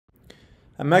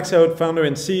I'm Max Out, founder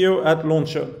and CEO at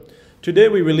Launcher. Today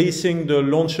we're releasing the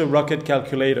Launcher Rocket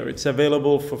Calculator. It's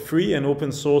available for free and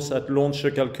open source at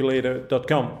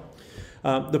launchercalculator.com.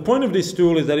 The point of this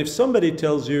tool is that if somebody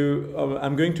tells you,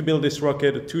 I'm going to build this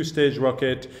rocket, a two-stage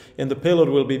rocket, and the payload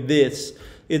will be this,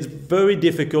 it's very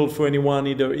difficult for anyone,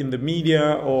 either in the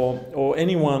media or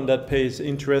anyone that pays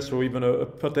interest, or even a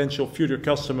potential future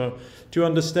customer, to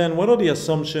understand what are the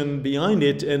assumptions behind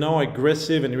it and how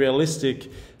aggressive and realistic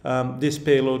this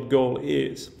payload goal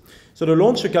is. So the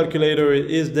Launcher Calculator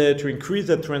is there to increase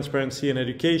that transparency and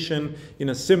education in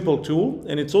a simple tool,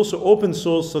 and it's also open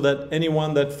source so that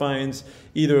anyone that finds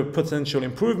either potential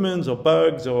improvements or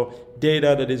bugs or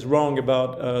data that is wrong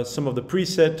about some of the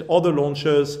preset or the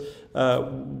launchers,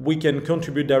 we can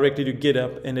contribute directly to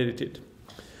GitHub and edit it.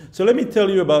 So let me tell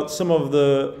you about some of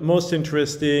the most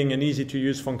interesting and easy to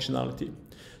use functionality.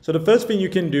 So the first thing you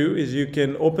can do is you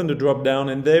can open the drop down,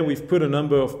 and there we've put a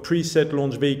number of preset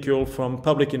launch vehicle from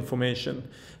public information.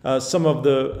 Some of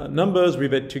the numbers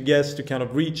we've had to guess to kind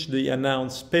of reach the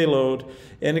announced payload,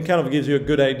 and it kind of gives you a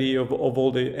good idea of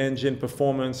all the engine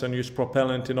performance and used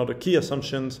propellant and other key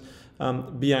assumptions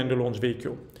behind the launch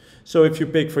vehicle. So if you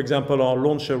pick, for example, our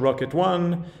Launcher Rocket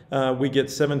 1, we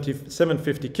get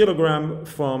 750 kilogram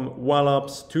from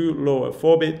Wallops to low Earth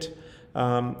orbit.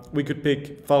 We could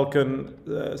pick Falcon,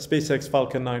 SpaceX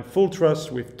Falcon 9 full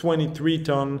thrust with 23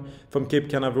 ton from Cape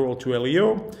Canaveral to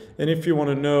LEO. And if you want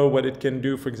to know what it can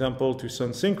do, for example, to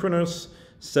Sun Synchronous,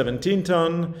 17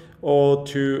 ton, or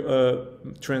to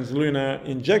translunar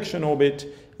injection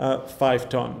orbit, 5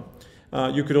 ton.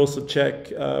 You could also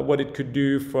check what it could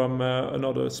do from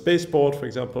another spaceport, for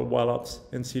example, Wallops,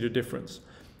 and see the difference.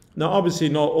 Now, obviously,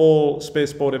 not all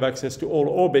spaceports have access to all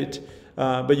orbit,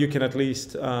 but you can at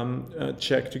least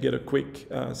check to get a quick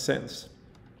sense.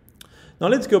 Now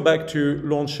let's go back to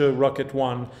Launcher Rocket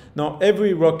 1. Now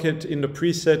every rocket in the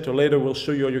preset, or later we'll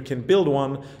show you how you can build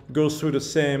one, goes through the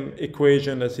same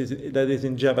equation that is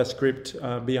in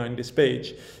JavaScript behind this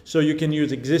page. So you can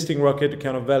use existing rocket to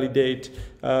kind of validate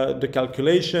the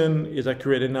calculation is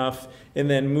accurate enough, and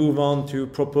then move on to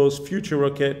propose future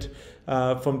rocket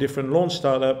from different launch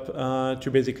startup to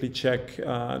basically check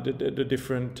the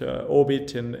different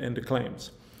orbit and the claims.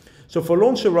 So for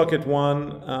Launcher Rocket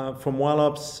 1, from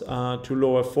Wallops to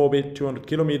low Earth orbit, 200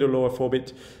 kilometer low Earth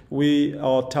orbit, we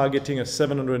are targeting a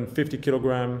 750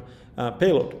 kilogram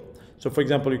payload. So for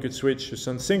example, you could switch to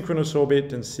Sun Synchronous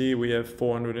orbit and see we have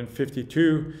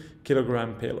 452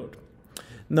 kilogram payload.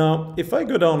 Now, if I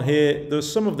go down here,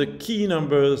 there's some of the key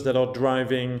numbers that are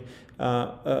driving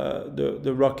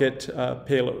the rocket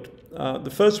payload.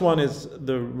 The first one is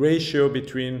the ratio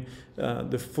between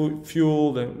the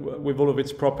fuel with all of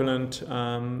its propellant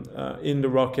in the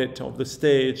rocket of the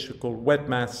stage, called wet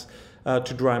mass,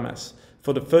 to dry mass.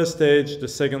 For the first stage, the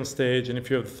second stage, and if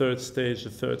you have the third stage, the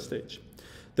third stage.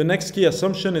 The next key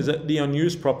assumption is that the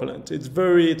unused propellant. It's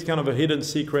kind of a hidden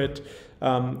secret,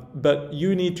 but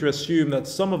you need to assume that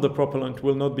some of the propellant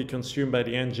will not be consumed by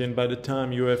the engine by the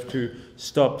time you have to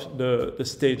stop the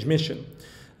stage mission.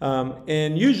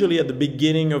 And usually at the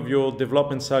beginning of your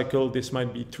development cycle, this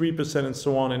might be 3% and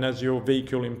so on, and as your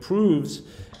vehicle improves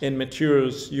and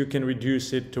matures, you can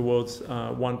reduce it towards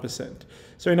 1%.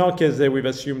 So in our case there, we've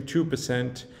assumed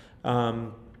 2%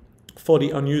 for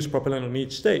the unused propellant on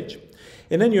each stage.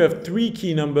 And then you have three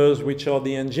key numbers, which are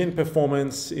the engine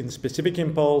performance in specific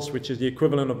impulse, which is the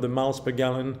equivalent of the miles per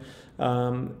gallon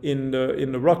in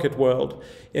the rocket world.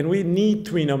 And we need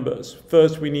three numbers.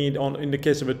 First, we need, in the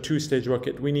case of a two-stage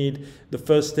rocket, we need the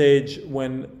first stage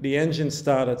when the engine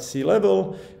starts at sea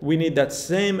level. We need that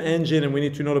same engine, and we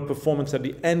need to know the performance at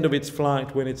the end of its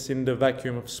flight when it's in the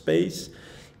vacuum of space.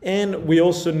 And we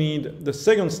also need the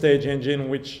second stage engine,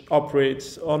 which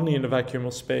operates only in the vacuum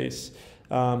of space,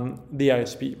 the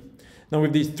ISP. Now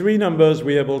with these three numbers,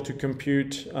 we're able to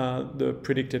compute the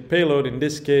predicted payload. In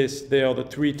this case, they are the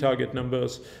three target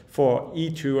numbers for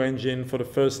E2 engine for the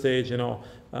first stage and our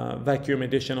vacuum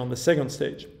edition on the second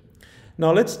stage.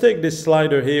 Now let's take this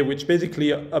slider here, which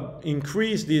basically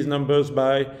increase these numbers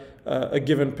by a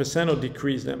given percent or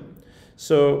decrease them.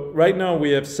 So right now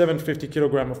we have 750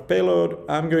 kilogram of payload.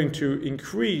 I'm going to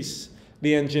increase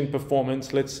the engine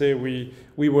performance. Let's say we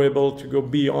were able to go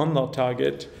beyond our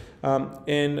target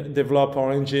and develop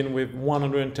our engine with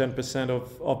 110%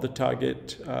 of the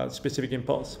target specific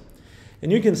impulse.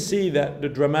 And you can see that the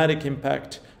dramatic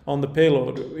impact on the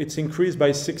payload, it's increased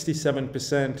by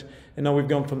 67%, and now we've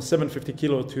gone from 750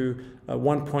 kilo to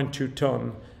 1.2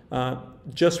 ton,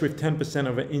 just with 10%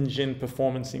 of an engine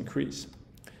performance increase.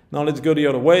 Now let's go the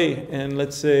other way, and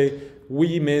let's say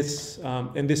we miss,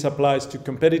 and this applies to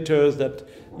competitors that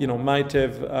might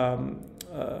have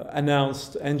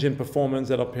announced engine performance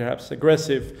that are perhaps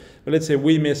aggressive, but let's say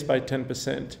we missed by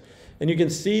 10%. And you can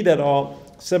see that our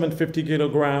 750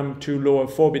 kilogram to low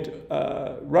Earth orbit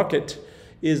rocket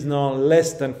is now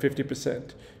less than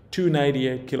 50%,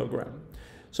 298 kilogram.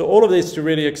 So all of this to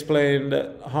really explain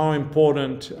that how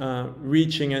important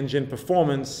reaching engine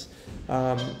performance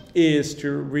is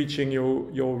to reaching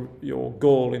your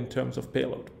goal in terms of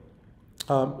payload.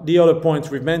 The other points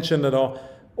we've mentioned that are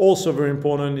also very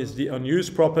important is the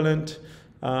unused propellant,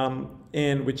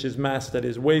 and which is mass that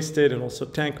is wasted, and also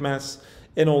tank mass,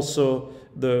 and also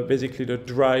basically the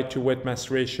dry to wet mass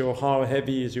ratio. How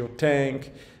heavy is your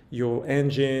tank, your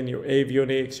engine, your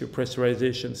avionics, your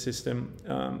pressurization system,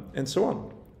 and so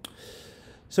on.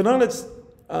 So now let's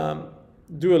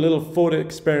do a little thought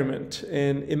experiment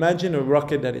and imagine a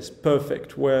rocket that is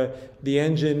perfect, where the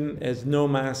engine has no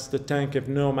mass, the tank have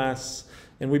no mass,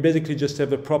 and we basically just have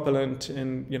the propellant,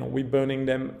 and we're burning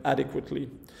them adequately.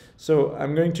 So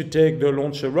I'm going to take the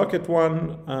Launcher Rocket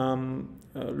 1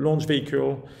 launch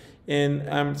vehicle, and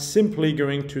I'm simply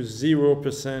going to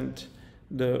 0%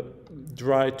 the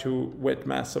dry to wet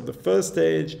mass of the first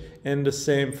stage, and the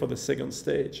same for the second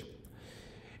stage.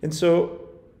 And so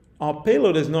our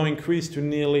payload has now increased to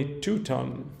nearly 2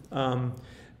 tons,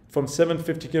 from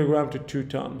 750 kilogram to 2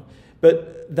 tons.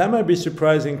 But that might be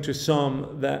surprising to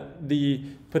some, that the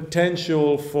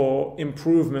potential for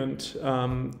improvement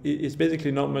is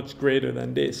basically not much greater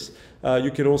than this.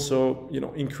 You can also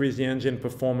increase the engine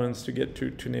performance to get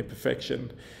to near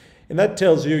perfection. And that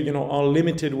tells you, how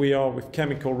limited we are with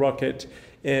chemical rocket.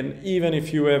 And even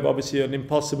if you have obviously an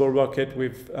impossible rocket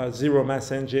with zero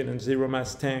mass engine and zero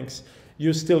mass tanks,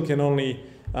 you still can only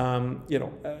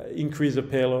increase the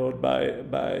payload by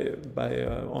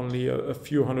only a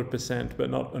few 100%, but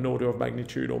not an order of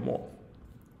magnitude or more.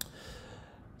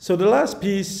 So the last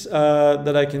piece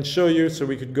that I can show you, so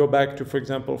we could go back to, for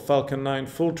example, Falcon 9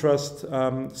 full thrust.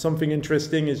 Something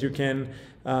interesting is you can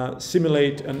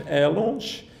simulate an air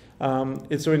launch.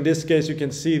 And so in this case, you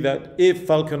can see that if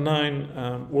Falcon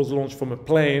 9 was launched from a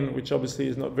plane, which obviously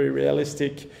is not very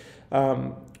realistic,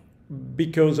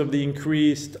 because of the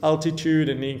increased altitude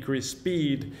and the increased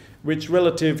speed, which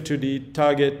relative to the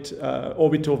target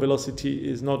orbital velocity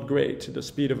is not great, the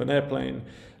speed of an airplane,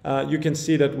 you can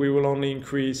see that we will only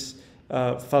increase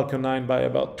Falcon 9 by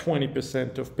about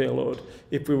 20% of payload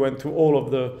if we went through all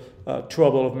of the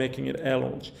trouble of making it air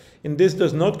launch. And this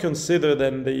does not consider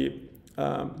then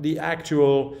the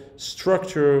actual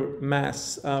structure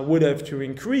mass would have to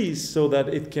increase so that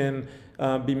it can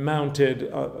be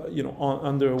mounted,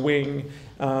 under a wing,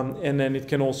 and then it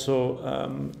can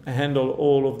also handle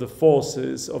all of the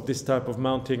forces of this type of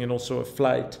mounting, and also a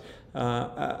flight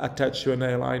attached to an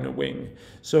airliner wing.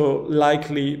 So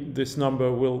likely this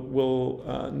number will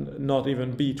not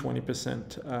even be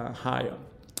 20% higher.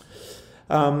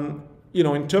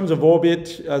 In terms of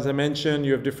orbit, as I mentioned,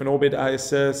 you have different orbit: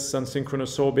 ISS,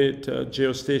 unsynchronous orbit,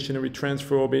 geostationary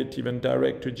transfer orbit, even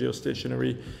direct to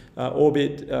geostationary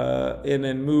orbit, and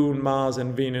then Moon, Mars,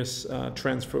 and Venus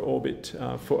transfer orbit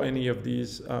for any of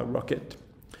these rockets.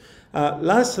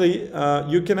 Lastly,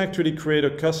 you can actually create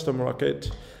a custom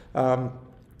rocket. And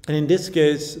in this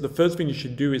case, the first thing you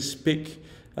should do is pick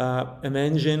an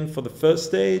engine for the first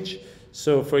stage.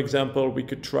 So, for example, we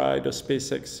could try the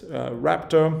SpaceX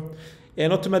Raptor.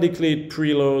 And automatically it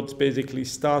preloads basically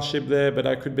Starship there, but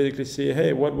I could basically say,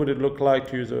 hey, what would it look like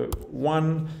to use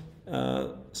one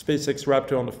SpaceX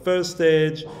Raptor on the first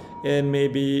stage, and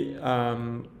maybe a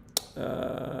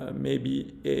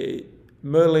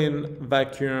Merlin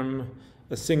vacuum,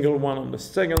 a single one on the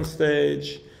second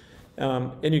stage.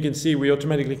 And you can see we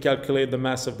automatically calculate the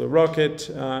mass of the rocket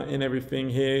and everything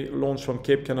here, launch from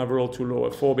Cape Canaveral to low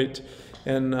Earth orbit,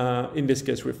 and in this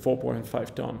case with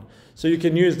 4.5 tons. So you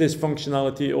can use this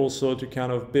functionality also to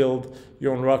kind of build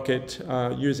your own rocket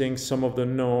using some of the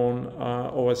known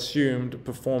or assumed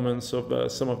performance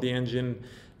of some of the engine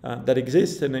that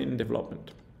exists and in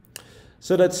development.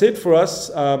 So that's it for us.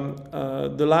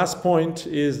 The last point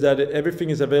is that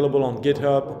everything is available on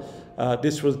GitHub.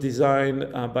 This was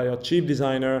designed by our chief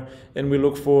designer, and we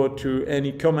look forward to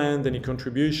any comment, any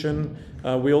contribution.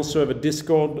 We also have a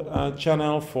Discord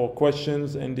channel for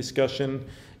questions and discussion.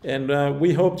 And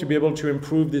we hope to be able to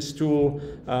improve this tool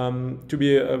to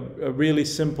be a really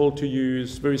simple to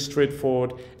use, very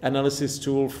straightforward analysis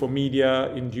tool for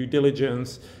media in due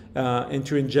diligence, and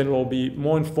to in general be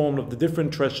more informed of the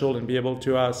different threshold and be able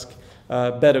to ask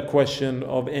better question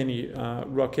of any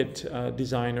rocket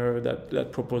designer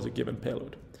that propose a given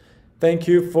payload. Thank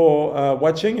you for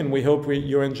watching, and we hope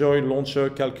you enjoy Launcher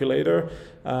Calculator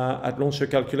at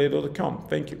launchercalculator.com.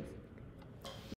 Thank you.